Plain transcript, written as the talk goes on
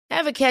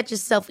Ever catch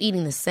yourself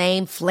eating the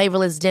same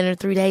flavorless dinner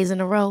 3 days in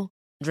a row?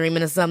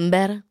 Dreaming of something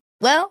better?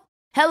 Well,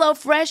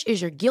 HelloFresh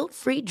is your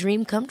guilt-free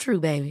dream come true,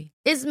 baby.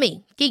 It's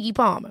me, Keke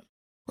Palmer.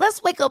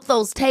 Let's wake up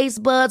those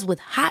taste buds with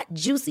hot,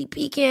 juicy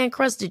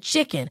pecan-crusted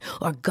chicken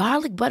or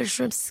garlic butter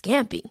shrimp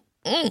scampi.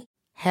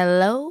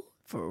 Hello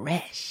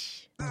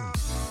Fresh.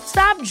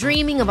 Stop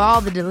dreaming of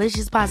all the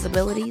delicious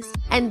possibilities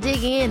and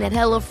dig in at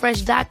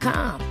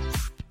HelloFresh.com.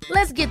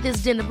 Let's get this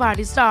dinner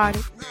party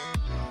started.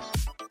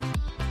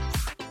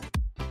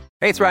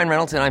 Hey, it's Ryan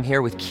Reynolds, and I'm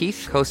here with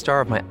Keith,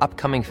 co-star of my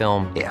upcoming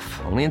film,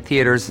 If, only in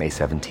theaters May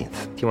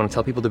 17th. Do you want to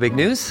tell people the big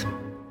news?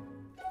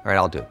 All right,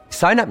 I'll do it.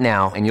 Sign up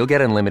now and you'll get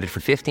unlimited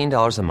for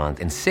 $15 a month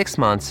and 6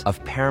 months of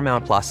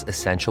Paramount Plus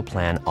Essential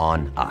Plan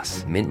on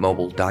us.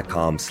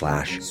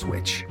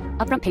 MintMobile.com/switch.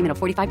 Upfront payment of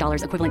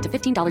 $45 equivalent to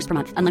 $15 per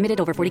month. Unlimited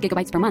over 40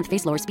 gigabytes per month.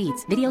 Face lower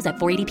speeds. Videos at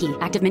 480p.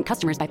 Active Mint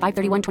customers by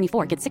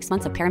 531.24 get 6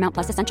 months of Paramount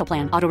Plus Essential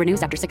Plan. Auto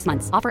renews after 6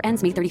 months. Offer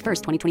ends May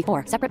 31st,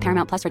 2024. Separate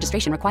Paramount Plus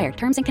registration required.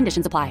 Terms and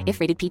conditions apply if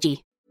rated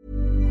PG.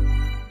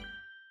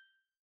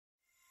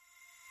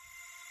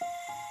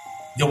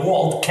 The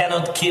world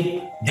cannot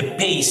keep the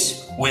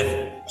pace with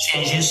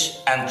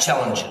changes and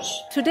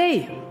challenges.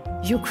 Today,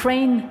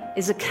 Ukraine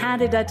is a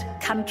candidate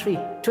country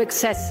to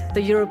access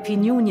the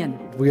European Union.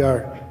 We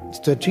are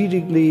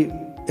strategically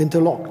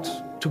interlocked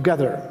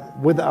together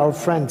with our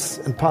friends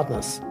and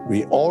partners.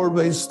 We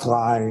always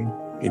try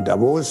in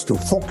Davos to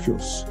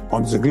focus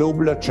on the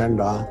global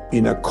agenda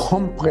in a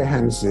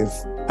comprehensive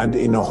and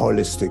in a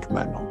holistic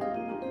manner.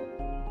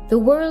 The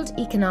World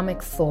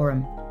Economic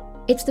Forum.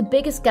 It's the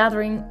biggest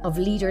gathering of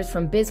leaders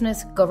from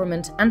business,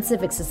 government and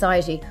civic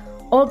society,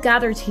 all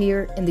gathered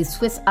here in the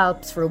Swiss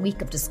Alps for a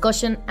week of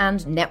discussion and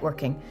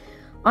networking.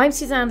 I'm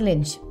Suzanne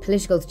Lynch,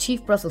 Politico's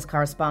Chief Brussels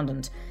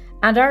Correspondent,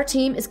 and our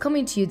team is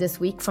coming to you this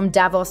week from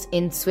Davos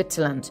in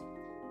Switzerland.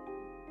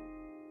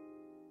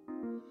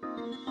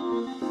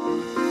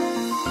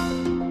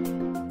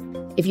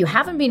 If you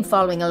haven't been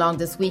following along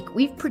this week,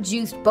 we've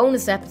produced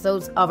bonus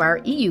episodes of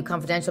our EU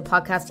Confidential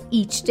podcast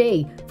each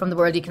day from the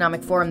World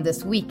Economic Forum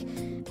this week.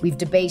 We've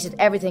debated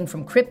everything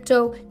from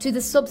crypto to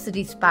the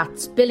subsidy spat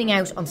spilling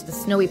out onto the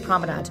snowy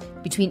promenade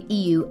between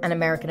EU and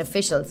American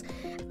officials.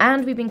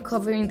 And we've been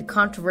covering the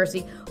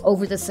controversy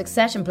over the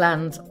succession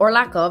plans, or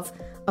lack of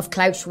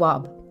Klaus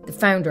Schwab, the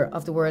founder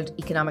of the World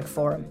Economic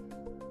Forum.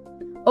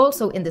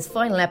 Also, in this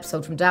final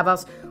episode from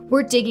Davos,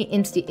 we're digging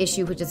into the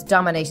issue which has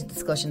dominated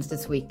discussions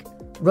this week: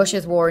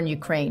 Russia's war in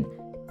Ukraine.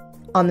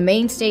 On the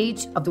main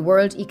stage of the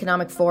World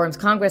Economic Forum's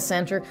Congress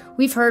Centre,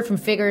 we've heard from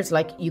figures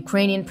like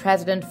Ukrainian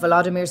President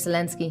Volodymyr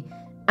Zelensky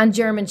and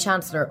German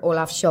Chancellor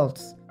Olaf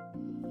Scholz.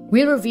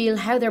 We'll reveal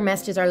how their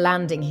messages are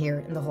landing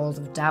here in the halls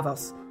of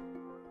Davos.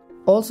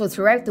 Also,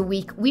 throughout the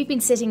week, we've been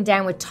sitting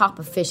down with top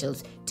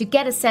officials to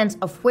get a sense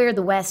of where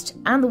the West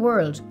and the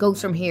world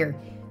goes from here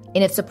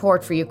in its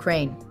support for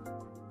Ukraine.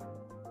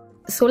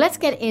 So let's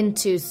get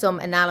into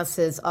some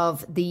analysis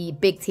of the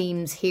big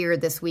themes here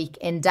this week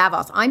in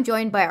Davos. I'm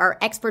joined by our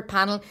expert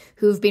panel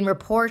who've been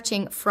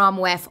reporting from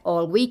WEF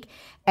all week.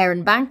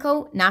 Erin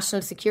Banco,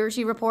 National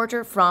Security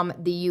Reporter from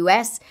the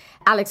US.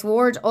 Alex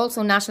Ward,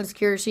 also National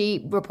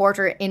Security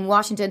Reporter in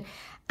Washington.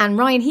 And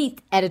Ryan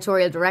Heath,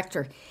 Editorial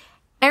Director.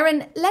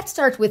 Erin, let's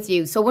start with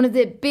you. So one of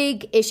the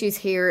big issues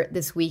here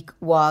this week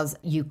was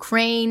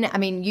Ukraine. I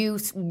mean, you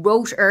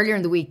wrote earlier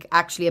in the week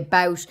actually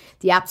about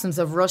the absence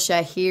of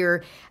Russia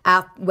here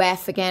at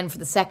WEF again for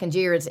the second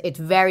year. It's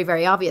very,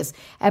 very obvious.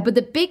 But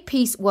the big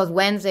piece was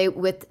Wednesday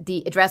with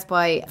the address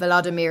by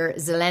Volodymyr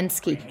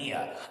Zelensky.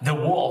 The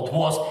world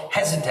was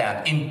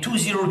hesitant in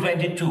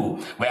 2022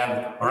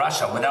 when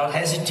Russia, without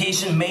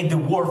hesitation, made the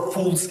war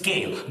full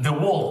scale. The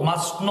world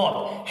must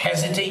not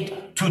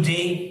hesitate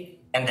today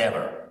and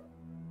ever.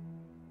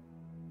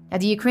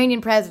 The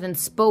Ukrainian president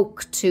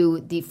spoke to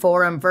the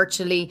forum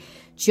virtually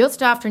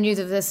just after news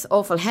of this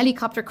awful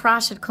helicopter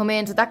crash had come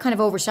in. So that kind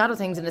of overshadowed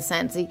things in a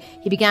sense. He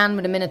began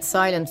with a minute's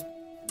silence.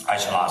 I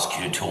shall ask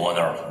you to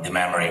honor the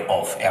memory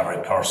of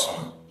every person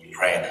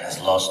Ukraine has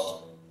lost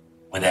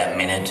with a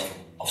minute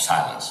of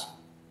silence,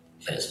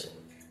 please.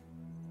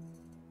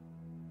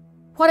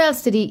 What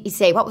else did he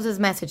say? What was his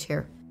message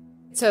here?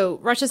 So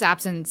Russia's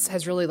absence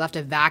has really left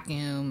a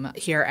vacuum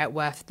here at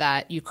WEF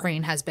that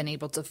Ukraine has been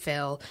able to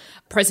fill.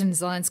 President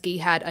Zelensky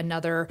had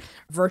another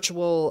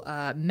virtual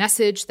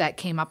message that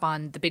came up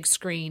on the big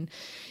screen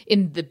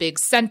in the big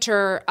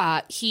center.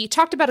 He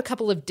talked about a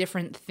couple of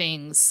different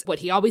things. What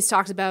he always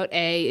talks about,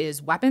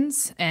 is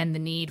weapons and the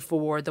need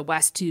for the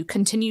West to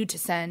continue to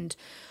send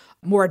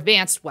more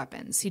advanced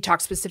weapons. He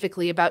talked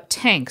specifically about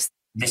tanks.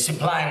 The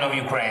supply of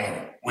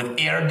Ukraine with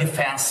air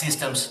defense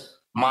systems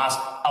must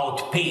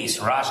outpace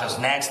Russia's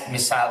next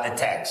missile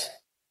attacks.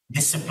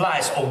 The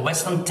supplies of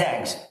Western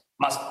tanks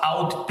must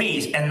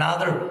outpace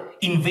another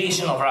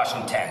invasion of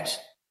Russian tanks.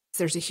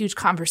 There's a huge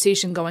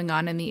conversation going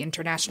on in the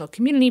international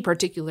community,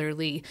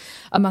 particularly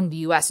among the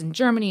US and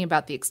Germany,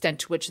 about the extent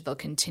to which they'll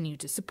continue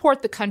to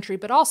support the country,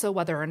 but also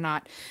whether or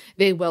not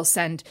they will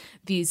send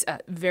these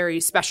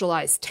very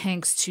specialized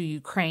tanks to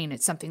Ukraine.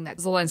 It's something that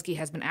Zelensky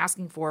has been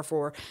asking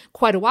for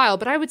quite a while.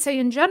 But I would say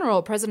in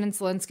general, President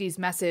Zelensky's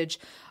message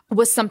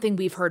was something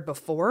we've heard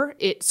before.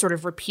 It sort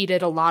of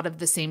repeated a lot of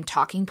the same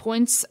talking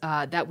points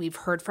that we've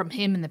heard from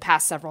him in the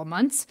past several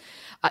months.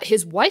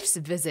 His wife's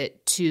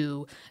visit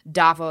to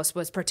Davos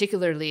was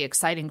particularly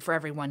exciting for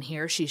everyone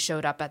here. She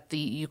showed up at the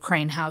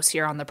Ukraine house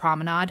here on the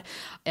promenade,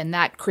 and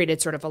that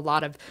created sort of a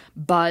lot of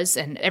buzz,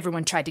 and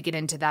everyone tried to get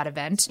into that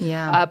event.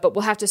 Yeah. But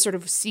we'll have to sort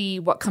of see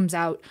what comes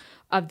out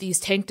of these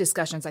tank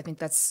discussions. I think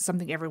that's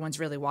something everyone's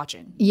really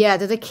watching. Yeah,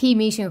 there's a key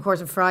meeting, of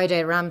course, on Friday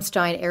at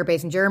Ramstein Air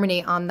Base in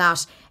Germany on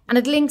that. And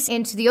it links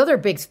into the other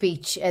big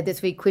speech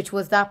this week, which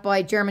was that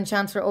by German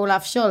Chancellor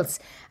Olaf Scholz.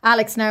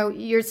 Alex, now,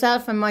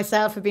 yourself and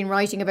myself have been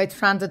writing about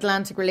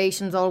transatlantic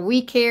relations all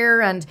week here.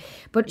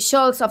 But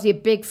Scholz, obviously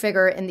a big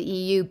figure in the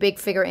EU, big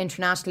figure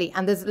internationally.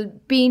 And there's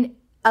been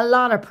a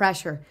lot of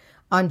pressure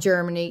on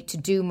Germany to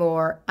do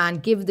more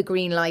and give the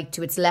green light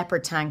to its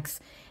Leopard tanks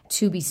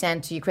to be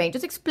sent to Ukraine.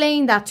 Just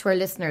explain that to our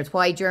listeners,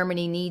 why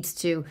Germany needs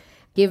to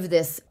give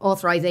this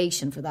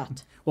authorization for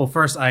that. Well,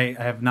 first, I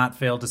have not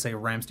failed to say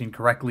Ramstein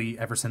correctly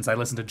ever since I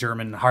listened to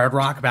German hard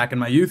rock back in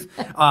my youth.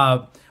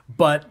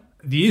 But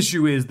the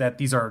issue is that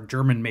these are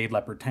German-made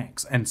Leopard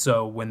tanks. And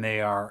so when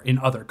they are in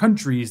other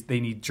countries, they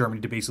need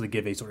Germany to basically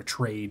give a sort of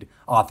trade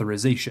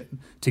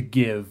authorization to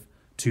give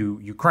to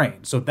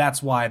Ukraine. So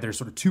that's why there's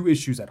sort of two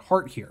issues at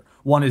heart here.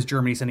 One is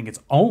Germany sending its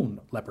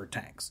own Leopard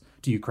tanks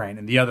to Ukraine,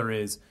 and the other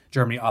is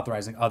Germany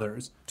authorizing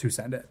others to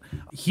send it.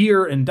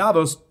 Here in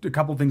Davos, a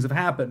couple of things have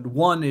happened.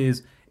 One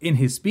is, in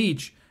his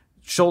speech,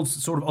 Scholz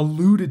sort of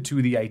alluded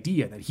to the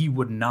idea that he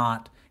would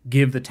not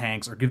give the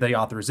tanks or give the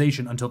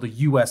authorization until the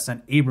U.S.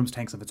 sent Abrams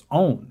tanks of its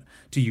own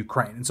to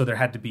Ukraine. And so there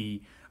had to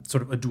be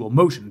sort of a dual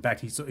motion. In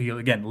fact, he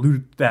again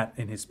alluded to that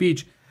in his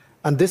speech.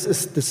 And this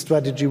is the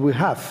strategy we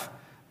have,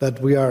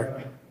 that we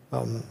are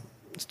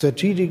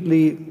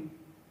strategically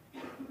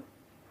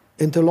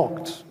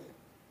interlocked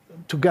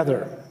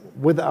together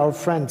with our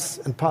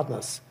friends and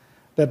partners,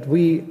 that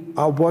we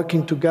are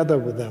working together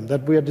with them,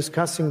 that we are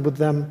discussing with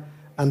them,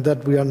 and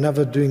that we are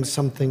never doing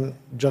something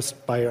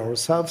just by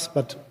ourselves,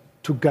 but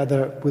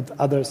together with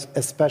others,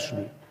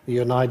 especially the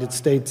United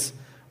States,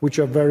 which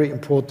are very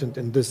important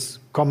in this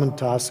common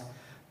task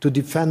to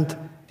defend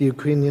the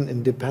Ukrainian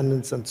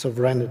independence and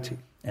sovereignty.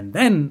 And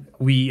then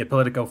we at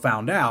Politico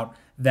found out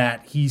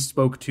that he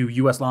spoke to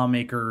U.S.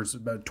 lawmakers,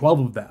 about 12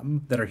 of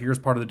them that are here as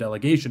part of the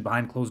delegation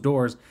behind closed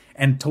doors,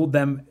 and told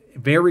them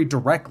very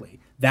directly,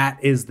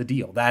 that is the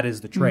deal. That is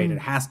the trade. It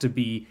has to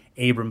be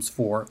Abrams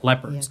for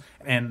Leopards.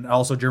 Yeah. And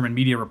also German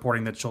media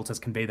reporting that Scholz has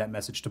conveyed that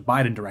message to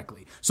Biden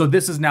directly. So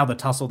this is now the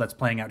tussle that's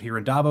playing out here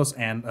in Davos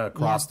and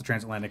across the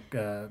transatlantic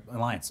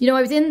alliance. You know,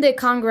 I was in the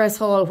Congress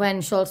Hall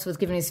when Scholz was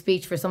giving his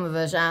speech for some of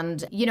it.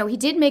 And, you know, he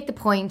did make the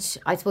point,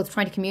 I suppose,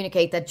 trying to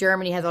communicate that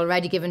Germany has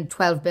already given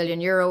 12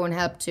 billion euro in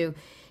help to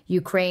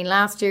Ukraine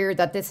last year,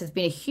 that this has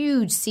been a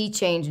huge sea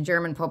change in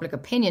German public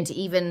opinion to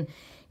even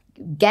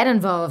get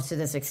involved to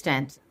this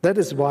extent. That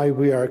is why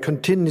we are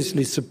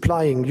continuously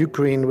supplying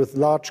Ukraine with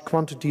large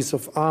quantities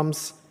of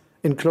arms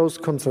in close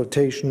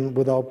consultation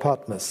with our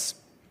partners.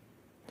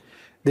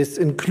 This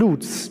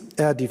includes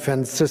air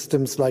defense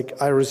systems like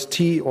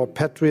IRIS-T or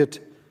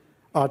Patriot,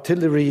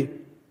 artillery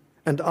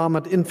and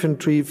armored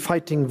infantry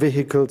fighting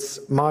vehicles,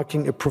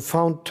 marking a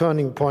profound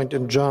turning point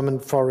in German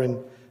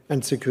foreign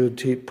and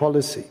security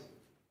policy.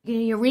 You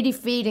know, you're really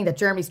feeling that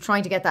Germany's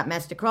trying to get that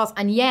message across,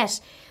 and yet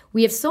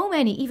we have so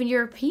many, even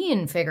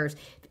European figures,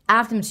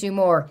 asking them to do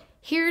more.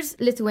 Here's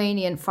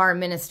Lithuanian Foreign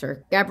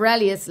Minister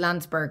Gabrielius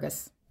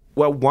Landsbergis.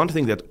 Well, one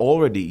thing that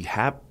already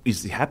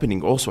is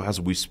happening also as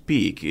we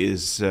speak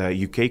is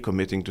UK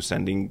committing to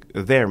sending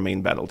their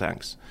main battle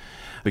tanks.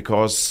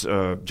 Because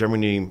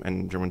Germany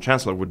and German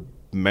Chancellor would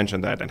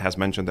mention that and has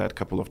mentioned that a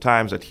couple of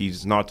times, that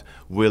he's not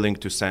willing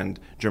to send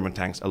German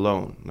tanks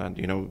alone, and,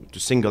 you know, to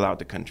single out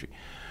the country.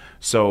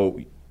 So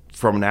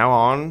from now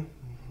on,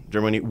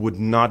 Germany would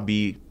not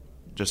be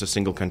just a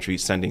single country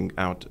sending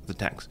out the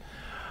tanks.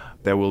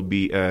 There will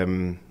be a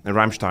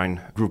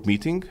Ramstein group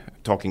meeting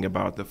talking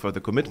about the further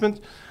commitment.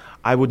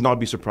 I would not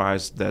be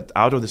surprised that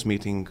out of this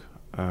meeting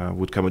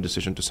would come a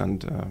decision to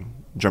send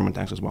German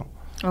tanks as well.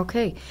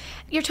 Okay.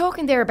 You're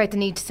talking there about the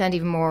need to send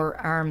even more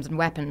arms and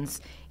weapons.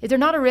 Is there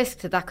not a risk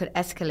that could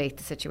escalate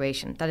the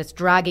situation, that it's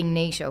dragging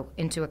NATO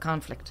into a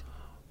conflict?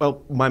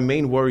 Well, my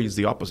main worry is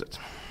the opposite,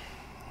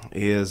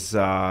 is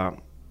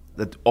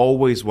that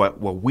always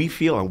what we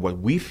feel and what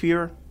we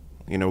fear,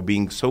 you know,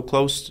 being so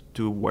close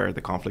to where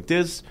the conflict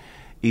is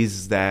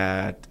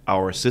that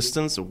our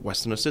assistance,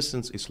 Western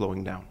assistance, is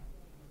slowing down.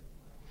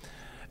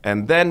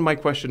 And then my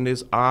question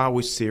is, are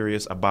we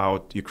serious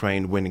about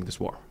Ukraine winning this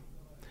war?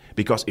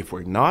 Because if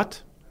we're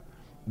not,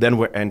 then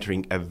we're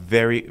entering a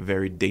very,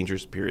 very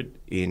dangerous period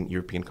in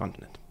European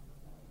continent.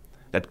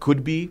 That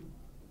could be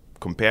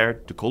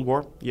compared to Cold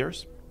War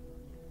years.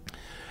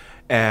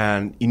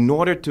 And in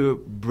order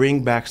to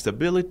bring back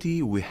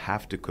stability, we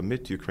have to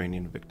commit to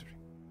Ukrainian victory.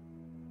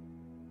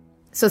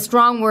 So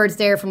strong words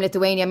there from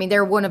Lithuania. I mean,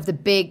 they're one of the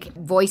big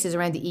voices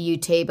around the EU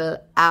table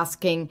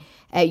asking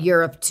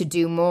Europe to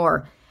do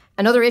more.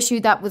 Another issue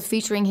that was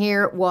featuring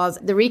here was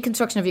the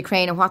reconstruction of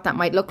Ukraine and what that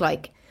might look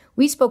like.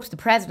 We spoke to the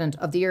president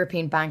of the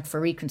European Bank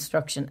for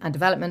Reconstruction and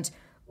Development,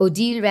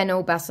 Odile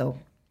Renaud-Bassot.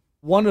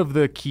 One of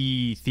the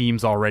key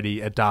themes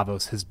already at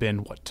Davos has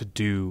been what to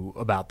do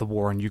about the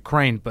war in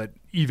Ukraine, but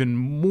even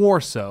more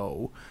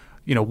so,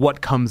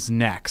 what comes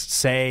next?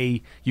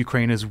 Say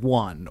Ukraine is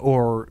won,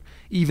 or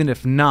even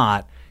if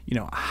not,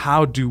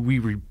 how do we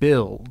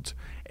rebuild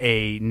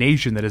a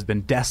nation that has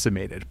been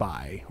decimated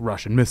by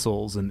Russian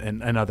missiles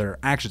and other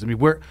actions? I mean,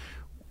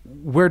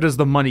 where does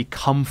the money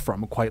come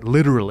from, quite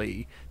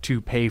literally,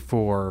 to pay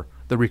for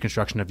the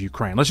reconstruction of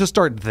Ukraine? Let's just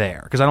start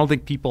there, because I don't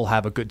think people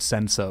have a good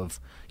sense of,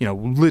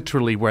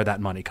 literally where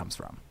that money comes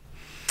from.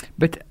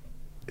 But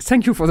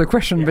thank you for the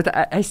question. Yeah.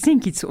 But I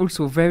think it's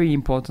also very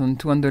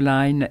important to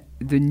underline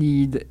the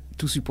need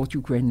to support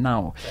Ukraine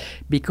now,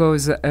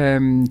 because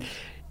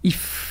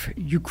if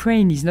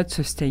Ukraine is not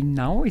sustained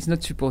now, is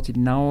not supported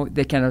now,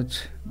 they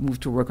cannot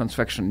move to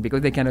reconstruction because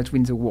they cannot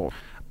win the war.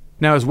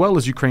 Now, as well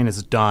as Ukraine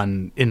has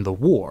done in the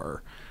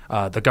war,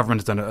 the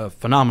government has done a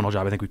phenomenal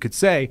job, I think we could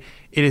say.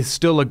 It is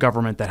still a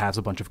government that has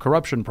a bunch of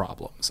corruption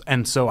problems.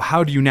 And so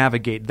how do you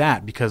navigate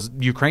that? Because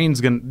the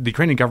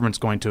Ukrainian government's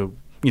going to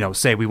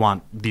say we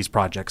want these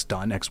projects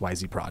done,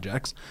 XYZ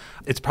projects.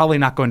 It's probably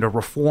not going to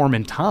reform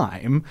in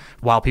time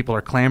while people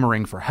are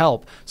clamoring for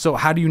help. So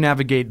how do you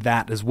navigate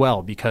that as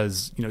well?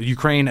 Because,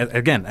 Ukraine,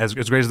 again, as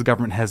great as the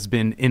government has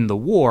been in the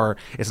war,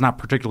 it's not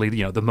particularly,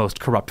 the most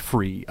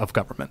corrupt-free of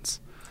governments.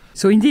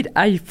 So indeed,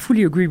 I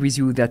fully agree with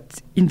you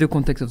that in the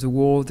context of the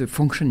war, the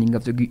functioning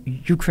of the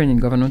Ukrainian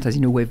government has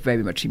in a way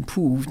very much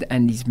improved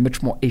and is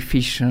much more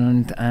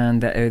efficient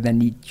and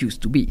than it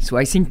used to be. So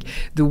I think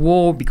the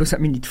war, because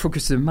it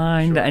focuses the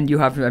mind, sure. And you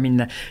have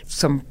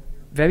some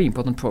very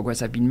important progress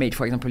have been made.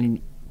 For example,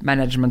 in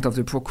management of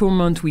the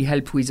procurement, we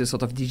help with a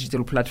sort of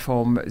digital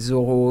platform,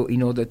 Zoro,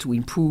 in order to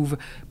improve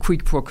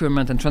quick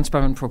procurement and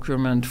transparent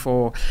procurement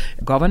for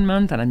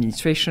government and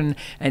administration.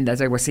 And as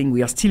I was saying,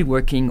 we are still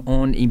working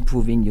on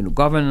improving,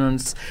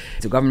 governance.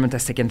 The government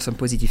has taken some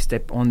positive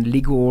step on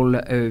legal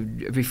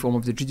reform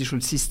of the judicial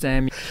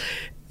system.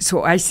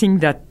 So I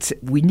think that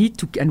we need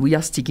to, and we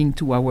are sticking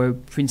to our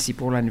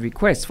principle and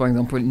requests. For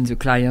example, in the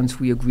clients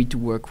we agree to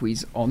work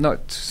with or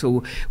not.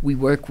 So we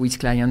work with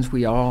clients,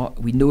 we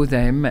know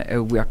them,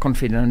 we are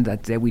confident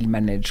that they will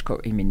manage,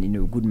 in a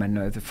good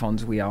manner, the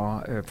funds we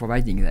are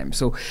providing them.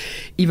 So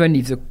even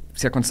if the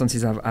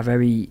circumstances are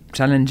very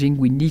challenging,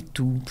 we need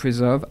to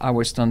preserve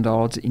our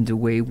standards in the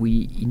way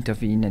we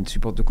intervene and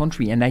support the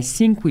country. And I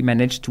think we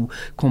managed to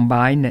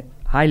combine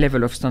high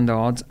level of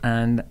standards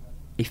and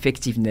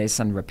effectiveness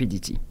and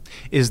rapidity.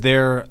 Is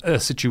there a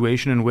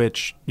situation in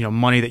which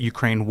money that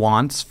Ukraine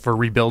wants for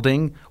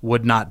rebuilding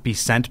would not be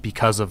sent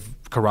because of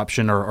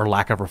corruption or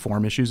lack of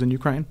reform issues in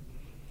Ukraine?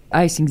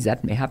 I think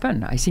that may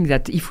happen. I think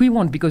that if we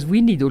want, because we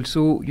need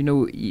also,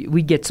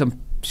 we get some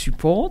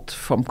support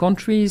from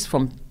countries,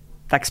 from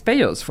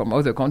taxpayers from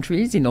other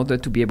countries in order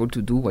to be able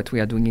to do what we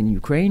are doing in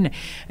Ukraine.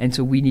 And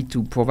so we need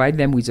to provide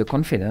them with the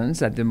confidence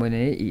that the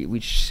money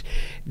which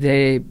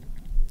they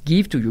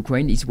give to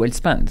Ukraine is well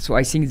spent. So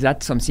I think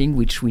that's something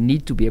which we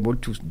need to be able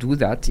to do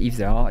that if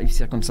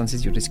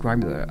circumstances you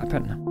described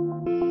happen.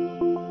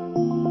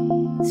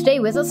 Stay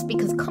with us,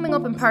 because coming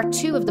up in part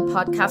 2 of the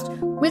podcast,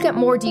 we'll get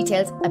more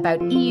details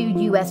about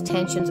EU-US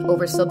tensions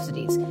over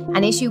subsidies,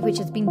 an issue which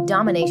has been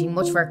dominating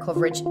much of our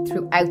coverage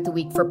throughout the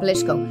week for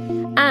Politico.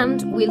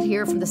 And we'll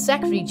hear from the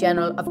Secretary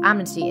General of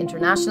Amnesty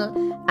International,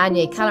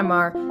 Anya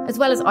Kalamar, as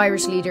well as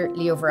Irish leader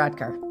Leo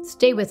Varadkar.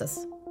 Stay with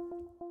us.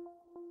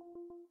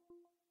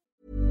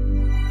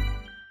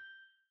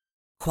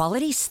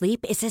 Quality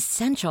sleep is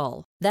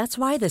essential. That's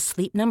why the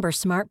Sleep Number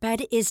Smart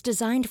Bed is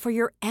designed for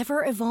your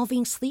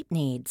ever-evolving sleep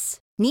needs.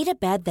 Need a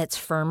bed that's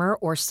firmer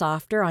or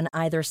softer on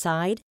either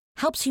side?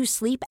 Helps you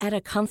sleep at a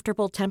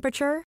comfortable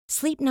temperature?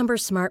 Sleep Number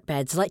Smart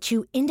Beds let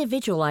you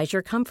individualize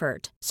your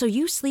comfort, so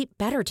you sleep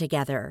better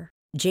together.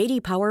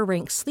 J.D. Power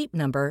ranks Sleep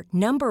Number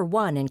number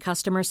 1 in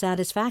customer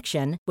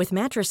satisfaction with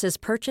mattresses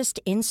purchased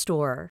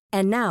in-store.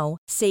 And now,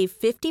 save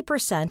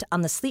 50%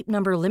 on the Sleep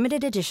Number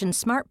Limited Edition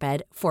Smart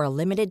Bed for a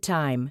limited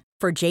time.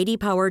 For J.D.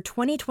 Power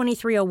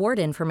 2023 award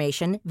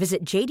information,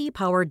 visit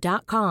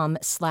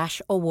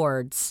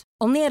jdpower.com/awards.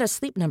 Only at a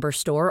Sleep Number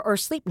store or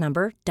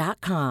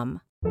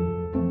sleepnumber.com.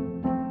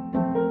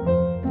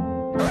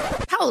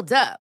 Hold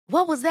up.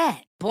 What was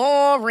that?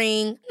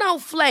 Boring. No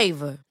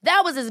flavor.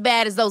 That was as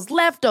bad as those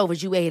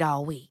leftovers you ate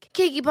all week.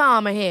 Keke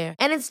Palmer here.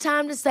 And it's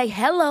time to say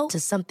hello to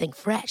something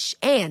fresh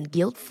and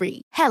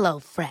guilt-free. Hello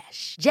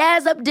Fresh.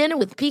 Jazz up dinner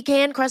with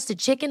pecan-crusted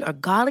chicken or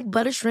garlic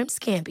butter shrimp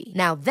scampi.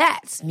 Now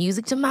that's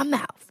music to my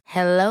mouth.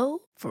 Hello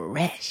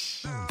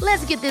Fresh.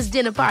 Let's get this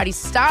dinner party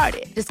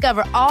started.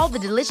 Discover all the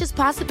delicious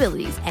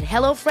possibilities at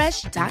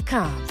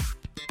HelloFresh.com.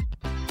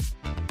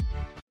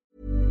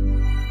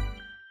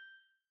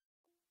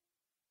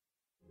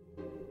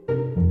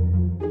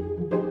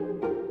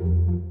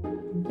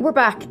 We're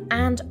back,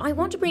 and I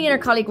want to bring in our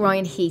colleague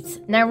Ryan Heath.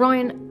 Now,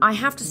 Ryan, I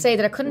have to say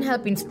that I couldn't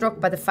help being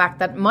struck by the fact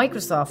that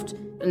Microsoft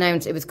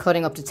announced it was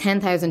cutting up to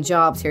 10,000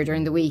 jobs here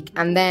during the week,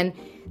 and then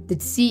the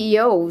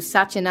CEO,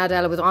 Satya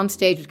Nadella, was on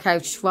stage with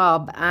Klaus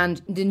Schwab,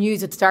 and the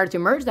news had started to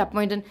emerge at that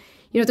point, and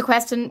the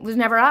question was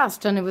never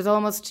asked, and it was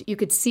almost, you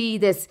could see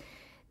this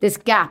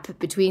gap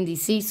between the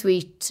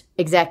C-suite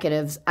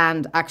executives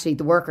and actually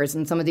the workers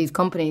in some of these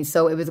companies.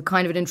 So it was a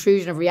kind of an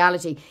intrusion of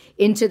reality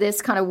into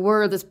this kind of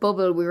world, this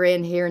bubble we're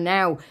in here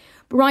now.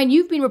 But Ryan,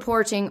 you've been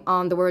reporting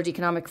on the World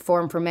Economic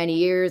Forum for many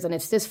years, and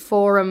it's this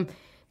forum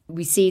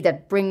we see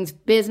that brings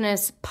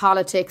business,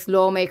 politics,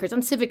 lawmakers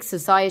and civic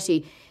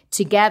society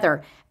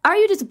together. Are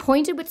you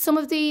disappointed with some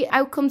of the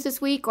outcomes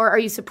this week, or are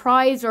you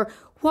surprised, or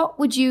what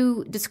would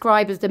you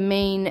describe as the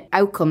main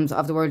outcomes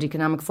of the World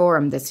Economic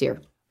Forum this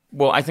year?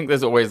 Well, I think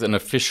there's always an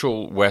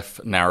official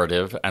WEF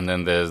narrative, and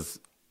then there's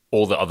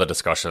all the other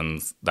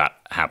discussions that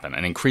happen.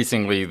 And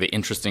increasingly, the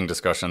interesting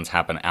discussions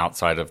happen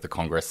outside of the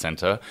Congress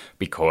Center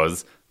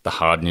because the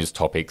hard news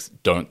topics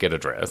don't get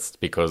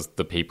addressed, because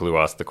the people who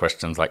ask the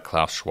questions, like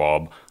Klaus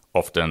Schwab,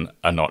 often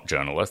are not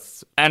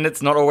journalists. And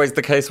it's not always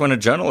the case when a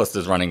journalist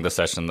is running the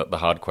session that the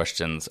hard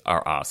questions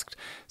are asked.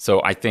 So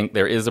I think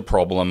there is a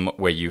problem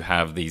where you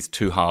have these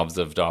two halves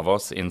of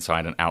Davos,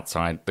 inside and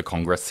outside the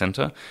Congress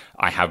Center.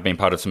 I have been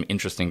part of some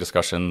interesting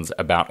discussions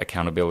about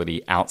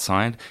accountability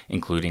outside,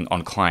 including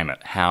on climate.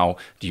 How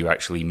do you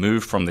actually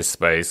move from this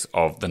space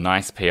of the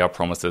nice PR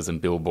promises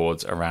and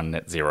billboards around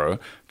net zero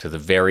to the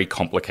very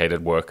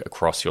complicated work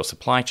across your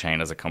supply chain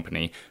as a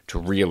company to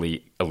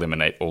really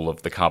eliminate all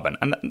of the carbon?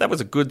 And that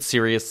was a good,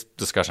 serious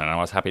discussion, and I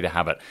was happy to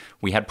have it.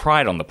 We had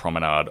Pride on the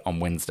Promenade on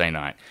Wednesday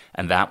night,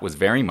 and that was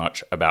very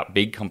much about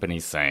big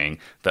companies saying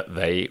that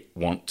they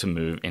want to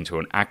move into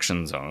an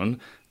action zone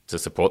to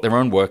support their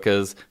own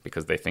workers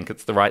because they think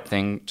it's the right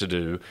thing to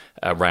do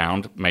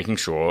around making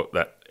sure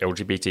that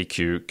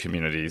LGBTQ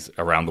communities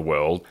around the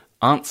world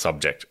aren't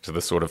subject to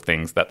the sort of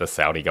things that the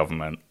Saudi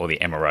government or the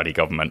Emirati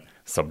government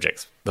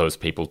subjects those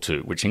people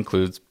to, which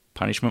includes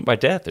punishment by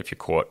death if you're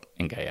caught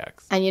in gay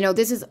acts. And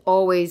this is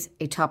always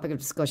a topic of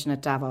discussion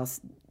at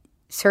Davos.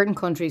 Certain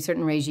countries,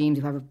 certain regimes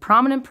who have a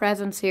prominent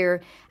presence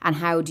here, and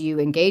how do you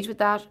engage with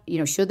that?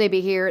 Should they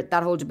be here?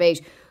 That whole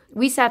debate.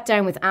 We sat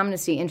down with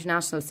Amnesty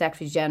International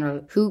Secretary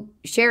General, who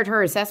shared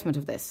her assessment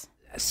of this.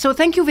 So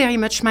thank you very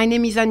much. My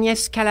name is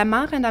Agnès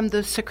Calamard, and I'm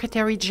the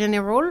Secretary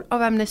General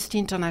of Amnesty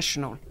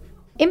International.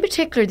 In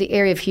particular, the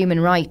area of human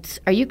rights.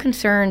 Are you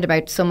concerned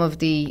about some of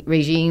the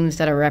regimes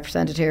that are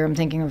represented here? I'm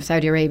thinking of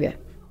Saudi Arabia.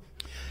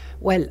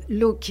 Well,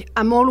 look,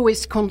 I'm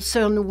always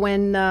concerned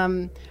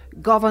when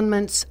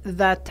governments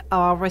that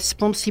are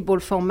responsible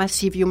for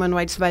massive human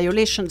rights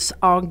violations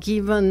are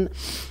given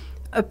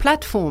a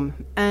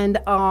platform and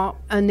are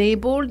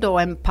enabled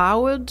or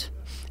empowered,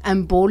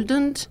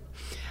 emboldened.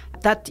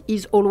 That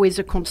is always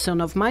a concern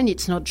of mine.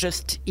 It's not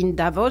just in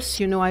Davos.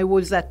 I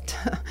was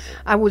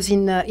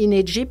in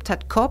Egypt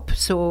at COP,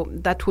 so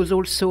that was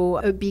also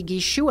a big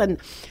issue. And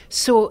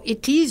so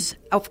it is,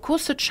 of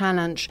course, a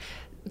challenge.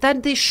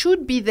 That they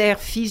should be there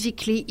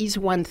physically is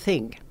one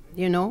thing.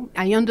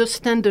 I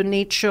understand the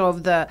nature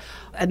of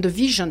and the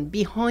vision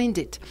behind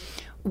it.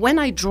 When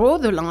I draw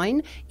the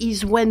line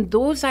is when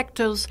those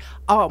actors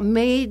are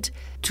made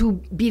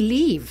to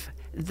believe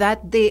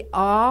that they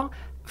are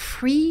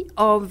free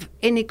of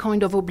any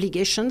kind of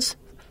obligations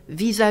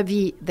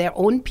vis-à-vis their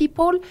own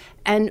people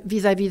and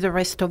vis-à-vis the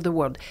rest of the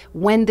world,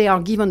 when they are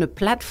given a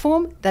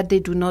platform that they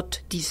do not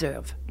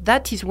deserve.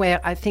 That is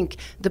where I think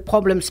the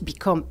problems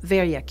become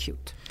very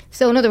acute.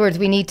 So in other words,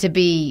 we need to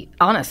be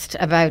honest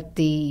about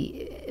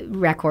the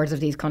records of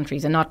these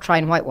countries and not try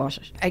and whitewash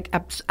it.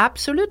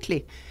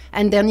 Absolutely.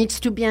 And there needs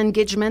to be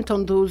engagement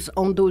on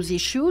those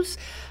issues.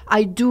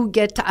 I do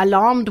get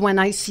alarmed when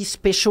I see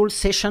special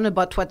session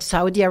about what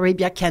Saudi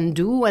Arabia can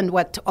do and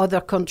what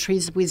other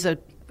countries with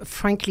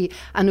frankly,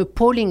 an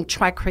appalling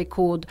track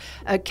record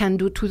can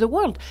do to the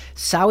world.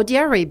 Saudi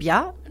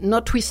Arabia,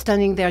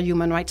 notwithstanding their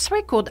human rights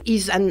record,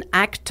 is an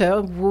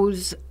actor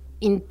whose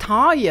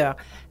entire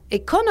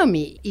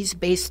economy is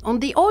based on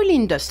the oil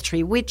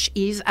industry, which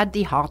is at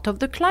the heart of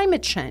the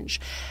climate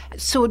change.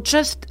 So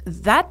just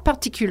that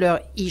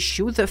particular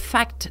issue, the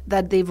fact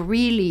that they've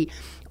really,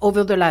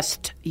 over the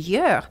last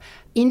year,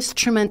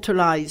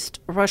 instrumentalized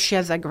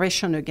Russia's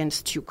aggression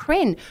against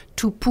Ukraine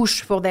to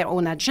push for their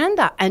own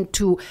agenda and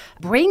to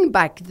bring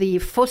back the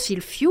fossil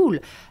fuel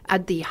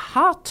at the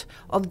heart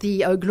of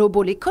the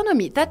global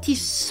economy, that is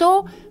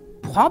so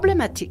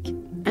problematic.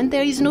 And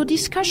there is no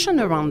discussion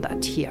around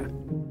that here.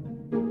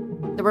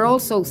 There were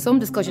also some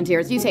discussions here,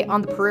 as you say,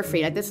 on the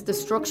periphery. Like, this is the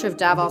structure of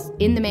Davos.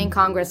 In the main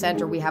Congress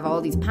Centre, we have all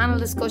these panel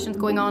discussions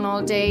going on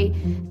all day,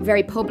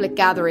 very public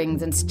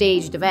gatherings and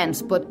staged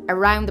events. But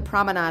around the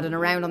promenade and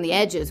around on the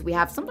edges, we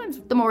have sometimes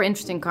the more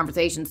interesting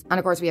conversations. And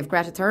of course, we have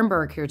Greta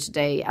Thunberg here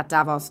today at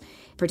Davos,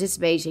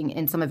 participating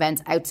in some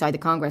events outside the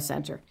Congress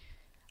Centre.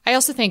 I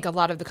also think a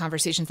lot of the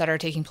conversations that are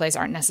taking place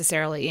aren't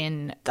necessarily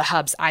in the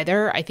hubs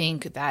either. I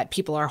think that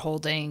people are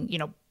holding,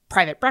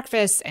 private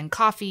breakfasts and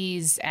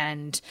coffees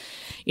and,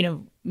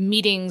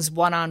 meetings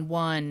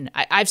one-on-one.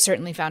 I've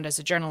certainly found as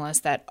a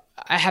journalist that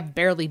I have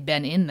barely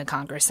been in the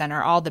Congress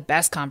Center. All the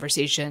best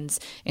conversations,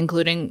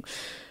 including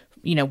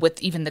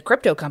with even the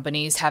crypto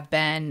companies, have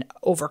been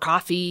over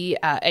coffee,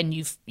 and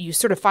you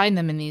sort of find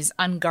them in these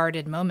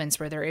unguarded moments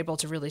where they're able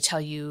to really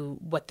tell you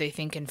what they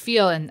think and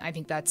feel. And I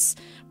think that's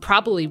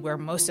probably where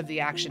most of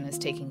the action is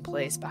taking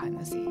place behind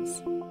the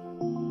scenes.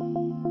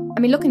 I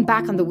mean, looking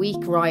back on the week,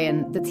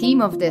 Ryan, the theme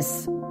of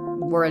this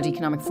World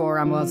Economic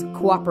Forum was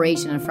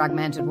cooperation in a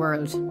fragmented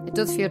world. It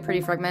does feel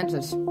pretty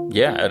fragmented.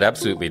 Yeah, it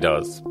absolutely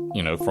does.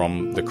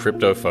 From the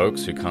crypto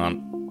folks who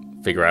can't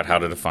figure out how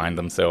to define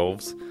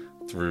themselves,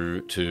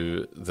 through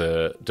to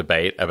the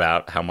debate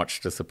about how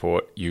much to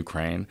support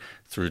Ukraine,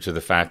 through to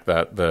the fact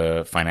that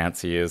the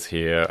financiers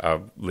here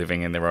are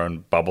living in their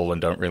own bubble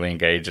and don't really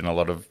engage in a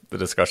lot of the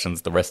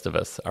discussions the rest of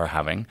us are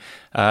having.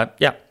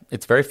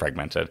 It's very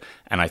fragmented.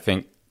 And I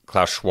think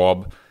Klaus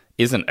Schwab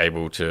isn't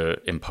able to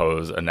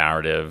impose a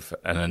narrative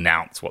and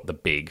announce what the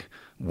big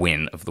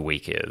win of the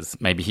week is.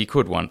 Maybe he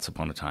could once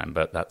upon a time,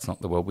 but that's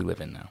not the world we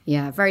live in now.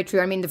 Yeah, very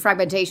true. I mean, the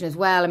fragmentation as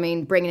well. I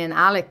mean, bringing in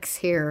Alex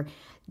here,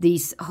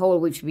 which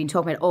we've been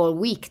talking about all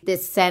week,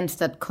 this sense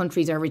that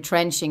countries are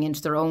retrenching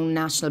into their own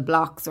national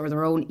blocks or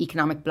their own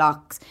economic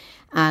blocks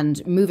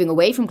and moving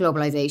away from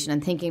globalization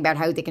and thinking about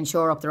how they can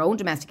shore up their own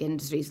domestic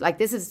industries. Like,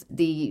 this is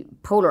the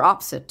polar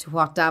opposite to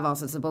what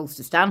Davos is supposed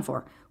to stand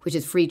for, which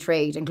is free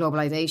trade and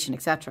globalization,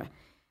 etc.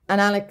 And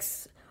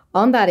Alex,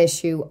 on that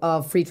issue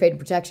of free trade and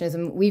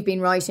protectionism, we've been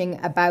writing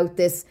about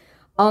this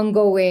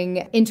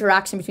ongoing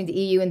interaction between the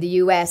EU and the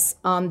US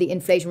on the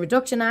Inflation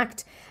Reduction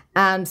Act,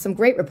 and some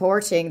great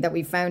reporting that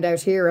we found out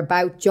here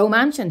about Joe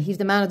Manchin. He's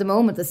the man of the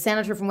moment, the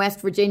senator from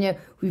West Virginia.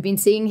 We've been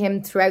seeing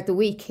him throughout the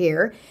week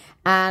here.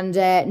 And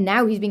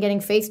now he's been getting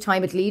FaceTime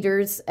with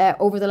leaders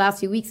over the last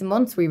few weeks and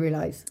months, we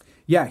realise.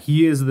 Yeah,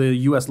 he is the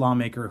U.S.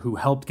 lawmaker who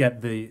helped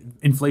get the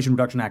Inflation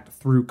Reduction Act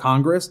through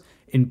Congress,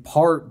 in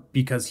part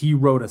because he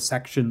wrote a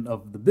section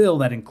of the bill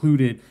that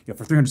included,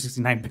 for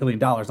 $369 billion,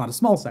 not a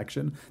small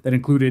section, that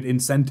included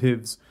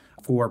incentives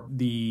for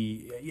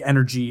the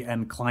energy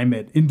and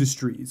climate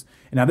industries.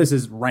 And now this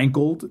has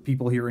rankled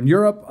people here in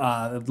Europe,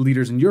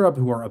 leaders in Europe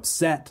who are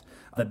upset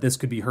that this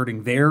could be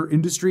hurting their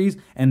industries.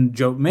 And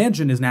Joe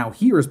Manchin is now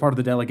here as part of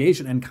the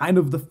delegation and kind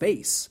of the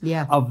face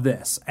of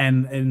this.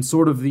 And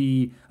sort of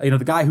the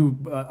guy who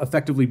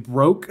effectively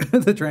broke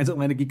the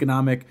transatlantic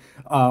economic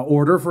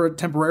order for it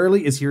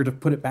temporarily is here to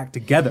put it back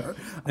together.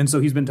 And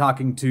so he's been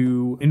talking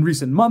to, in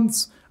recent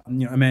months,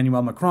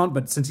 Emmanuel Macron,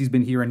 but since he's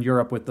been here in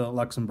Europe with the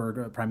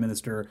Luxembourg Prime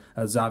Minister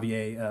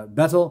Xavier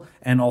Bettel,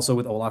 and also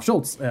with Olaf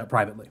Scholz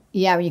privately.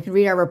 Yeah, you can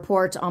read our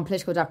report on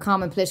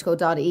Politico.com and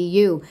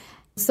Politico.eu.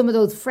 Some of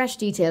those fresh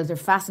details are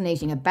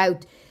fascinating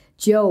about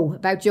Joe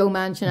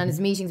Manchin and his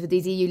meetings with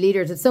these EU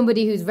leaders. It's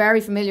somebody who's very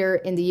familiar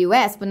in the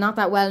US, but not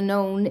that well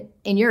known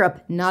in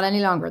Europe. Not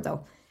any longer,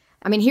 though.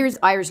 I mean, here's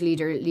Irish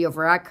leader Leo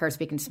Varadkar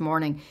speaking this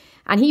morning,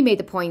 and he made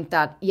the point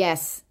that,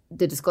 yes,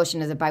 the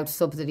discussion is about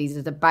subsidies,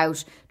 it's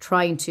about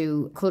trying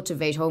to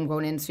cultivate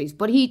homegrown industries,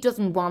 but he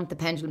doesn't want the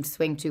pendulum to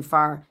swing too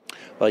far.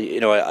 Well,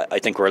 I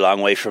think we're a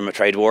long way from a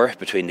trade war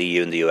between the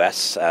EU and the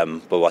US,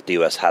 but what the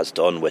US has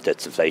done with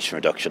its Inflation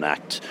Reduction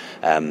Act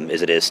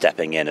is it is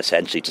stepping in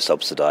essentially to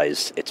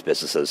subsidise its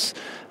businesses,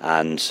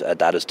 and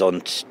that is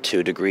done to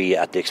a degree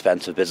at the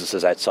expense of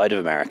businesses outside of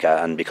America,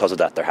 and because of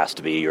that there has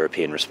to be a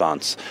European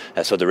response.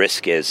 So the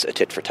risk is a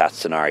tit-for-tat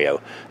scenario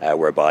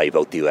whereby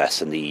both the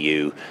US and the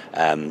EU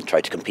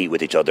try to compete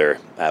with each other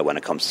when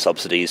it comes to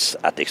subsidies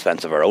at the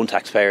expense of our own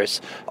taxpayers,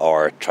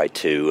 or try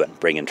to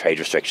bring in trade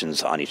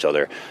restrictions on each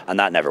other. And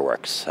that never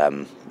works.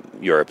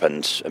 Europe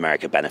and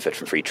America benefit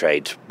from free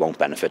trade, won't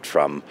benefit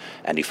from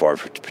any form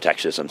of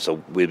protectionism.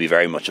 So we'll be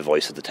very much a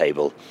voice at the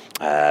table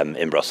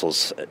in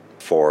Brussels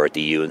for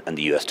the EU and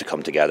the US to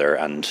come together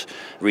and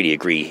really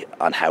agree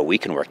on how we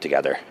can work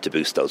together to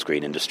boost those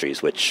green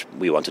industries, which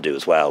we want to do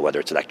as well, whether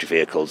it's electric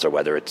vehicles or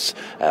whether it's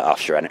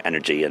offshore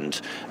energy,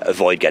 and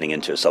avoid getting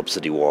into a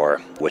subsidy war,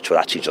 which will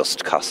actually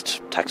just cost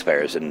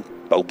taxpayers in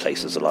both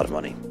places a lot of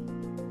money.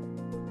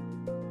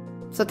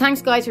 So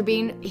thanks, guys, for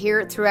being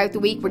here throughout the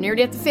week. We're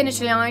nearly at the finish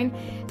line.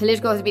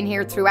 Politico has been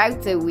here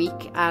throughout the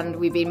week, and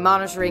we've been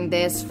monitoring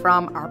this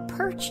from our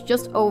perch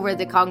just over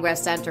the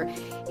Congress Centre.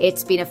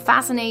 It's been a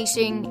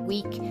fascinating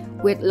week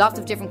with lots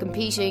of different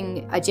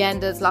competing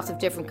agendas, lots of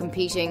different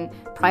competing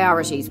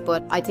priorities.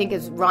 But I think,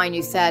 as Ryan,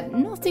 you said,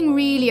 nothing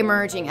really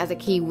emerging as a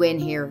key win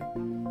here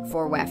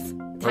for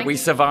WEF. But we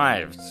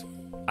survived.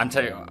 I'm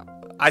telling you,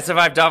 I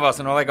survived Davos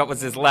and all I got was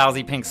this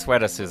lousy pink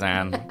sweater,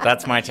 Suzanne.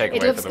 That's my takeaway.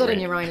 It looks good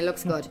on you, Ryan. It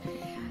looks good.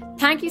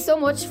 Thank you so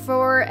much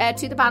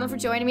to the panel for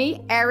joining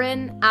me,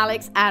 Erin,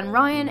 Alex and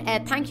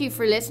Ryan. Thank you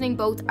for listening,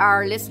 both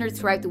our listeners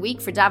throughout the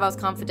week for Davos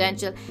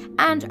Confidential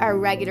and our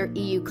regular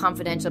EU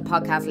Confidential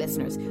podcast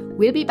listeners.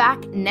 We'll be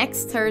back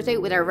next Thursday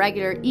with our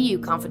regular EU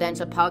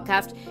Confidential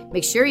podcast.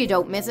 Make sure you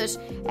don't miss it.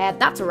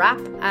 That's a wrap.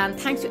 And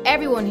thanks to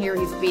everyone here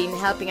who's been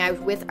helping out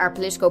with our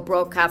Politico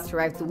broadcast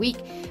throughout the week.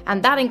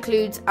 And that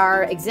includes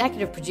our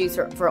executive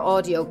producer for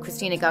audio,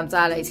 Christina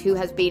Gonzalez, who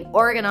has been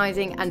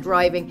organising and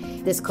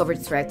driving this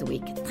coverage throughout the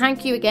week.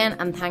 Thank you again,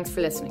 and thanks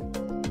for listening.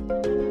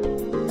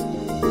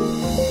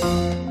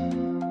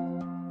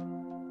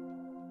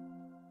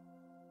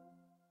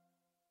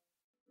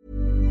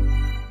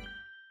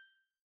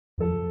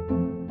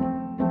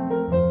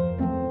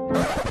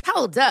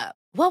 Hold up.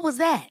 What was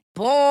that?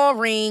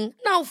 Boring.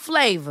 No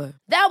flavor.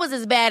 That was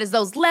as bad as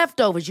those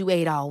leftovers you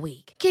ate all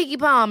week. Keke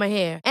Palmer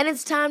here, and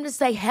it's time to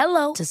say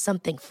hello to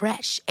something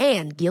fresh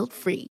and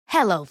guilt-free.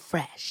 Hello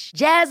Fresh.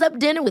 Jazz up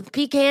dinner with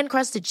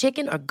pecan-crusted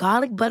chicken or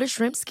garlic butter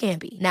shrimp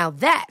scampi. Now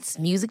that's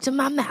music to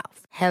my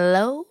mouth.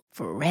 Hello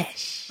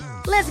Fresh.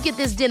 Let's get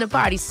this dinner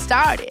party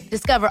started.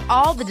 Discover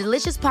all the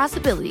delicious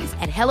possibilities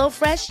at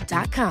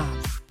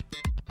HelloFresh.com.